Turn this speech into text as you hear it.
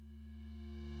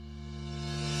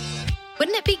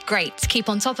Wouldn't it be great to keep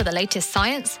on top of the latest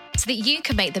science so that you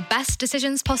can make the best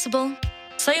decisions possible?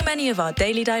 So many of our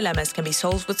daily dilemmas can be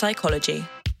solved with psychology.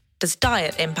 Does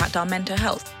diet impact our mental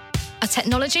health? Are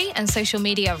technology and social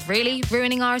media really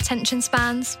ruining our attention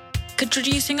spans? Could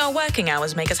reducing our working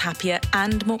hours make us happier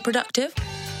and more productive?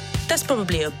 There's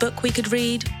probably a book we could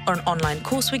read or an online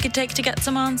course we could take to get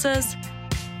some answers.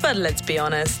 But let's be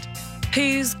honest,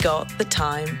 who's got the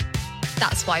time?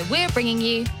 That's why we're bringing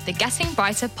you the Getting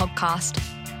Brighter podcast.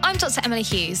 I'm Dr. Emily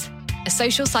Hughes, a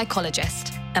social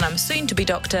psychologist. And I'm soon-to-be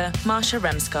Dr. Marsha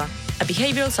Remska, a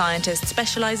behavioural scientist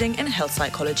specialising in health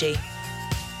psychology.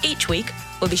 Each week,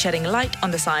 we'll be shedding light on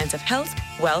the science of health,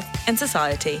 wealth and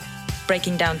society,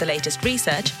 breaking down the latest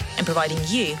research and providing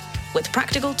you with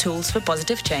practical tools for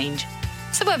positive change.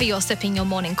 So whether you're sipping your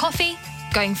morning coffee,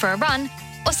 going for a run,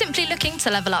 or simply looking to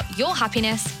level up your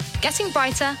happiness, Getting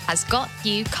Brighter has got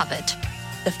you covered.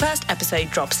 The first episode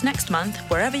drops next month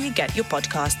wherever you get your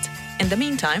podcasts. In the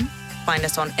meantime, find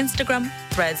us on Instagram,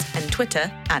 Threads and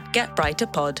Twitter at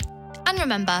GetBrighterPod. And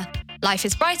remember, life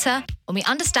is brighter when we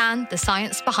understand the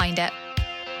science behind it.